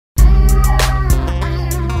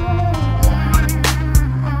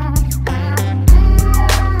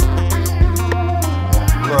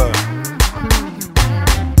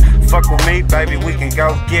baby, we can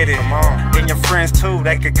go get it. And your friends too,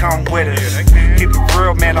 they could come with us. Keep it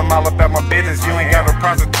real, man, I'm all about my business. You ain't got a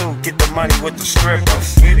prostitute, get the money with the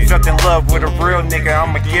strippers. Felt in love with a real nigga,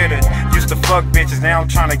 I'ma get it. Used to fuck bitches, now I'm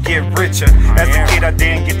tryna get richer. As a kid, I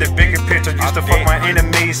didn't get the bigger picture. Used to fuck my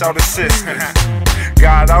enemies, all the sisters.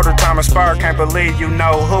 God, all the time inspired, can't believe you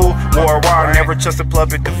know who. War, never trust a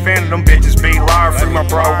plug with defending them bitches. Be liar, free my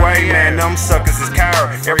Broadway, man, them suckers is coward.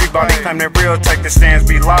 Everybody claim they real, take the stands,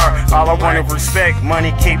 be liar. All I want is respect,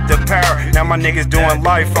 money keep the power. Now my niggas doing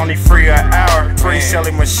life, only free an hour. Free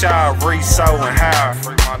selling my shot, re-so and high.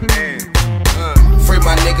 Free my niggas. Free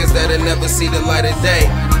my niggas that'll never see the light of day.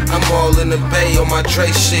 I'm all in the bay on my Dre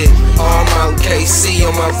shit. I'm out KC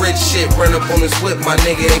on my rich shit. Run up on this whip, my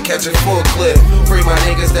nigga, and catch a full clip. Free my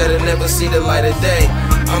niggas that'll never see the light of day.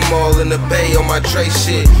 I'm all in the bay on my Dre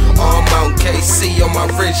shit. I'm out KC on my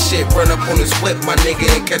rich shit. Run up on this whip, my nigga,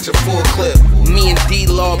 and catch a full clip. Me and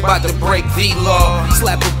D-Law about to break V-Law.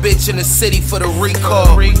 Slap a bitch in the city for the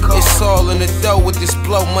recall. It's all in the dough with this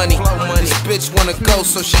blow money. This bitch wanna go,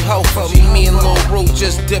 so she hope for me. Me and Lil Rue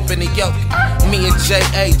just dipping it, yo. Me and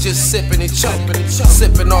J.A. just sipping and chopping.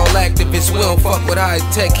 Sipping all activists, we don't fuck with high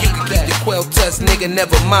tech. You can keep the quail test, nigga,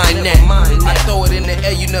 never mind that. I throw it in the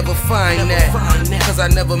air, you never find that. Cause I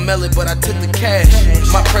never mail it, but I took the cash.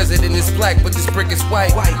 My president is black, but this brick is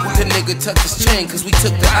white. The nigga tucked his chain, cause we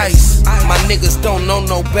took the ice. My niggas don't know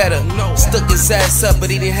no better. Stuck his ass up, but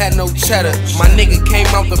he didn't have no cheddar. My nigga came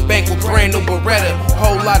out the bank with brand new Beretta.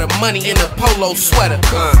 Whole lot of money in a polo sweater.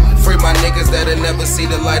 Free my niggas that'll never see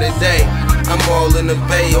the light of day. I'm all in the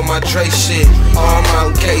bay on my Dre shit. I'm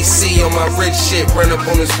out KC on my rich shit. Run up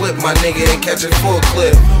on this whip, my nigga, and catch a full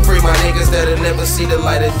clip. Free my niggas that'll never see the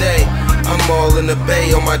light of day. I'm all in the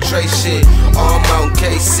bay on my Dre shit. I'm out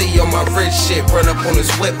KC on my rich shit. Run up on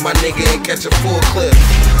this whip, my nigga, and catch a full clip.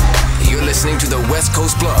 You're listening to the West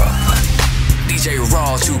Coast Plug. DJ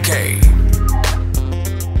Raw 2K.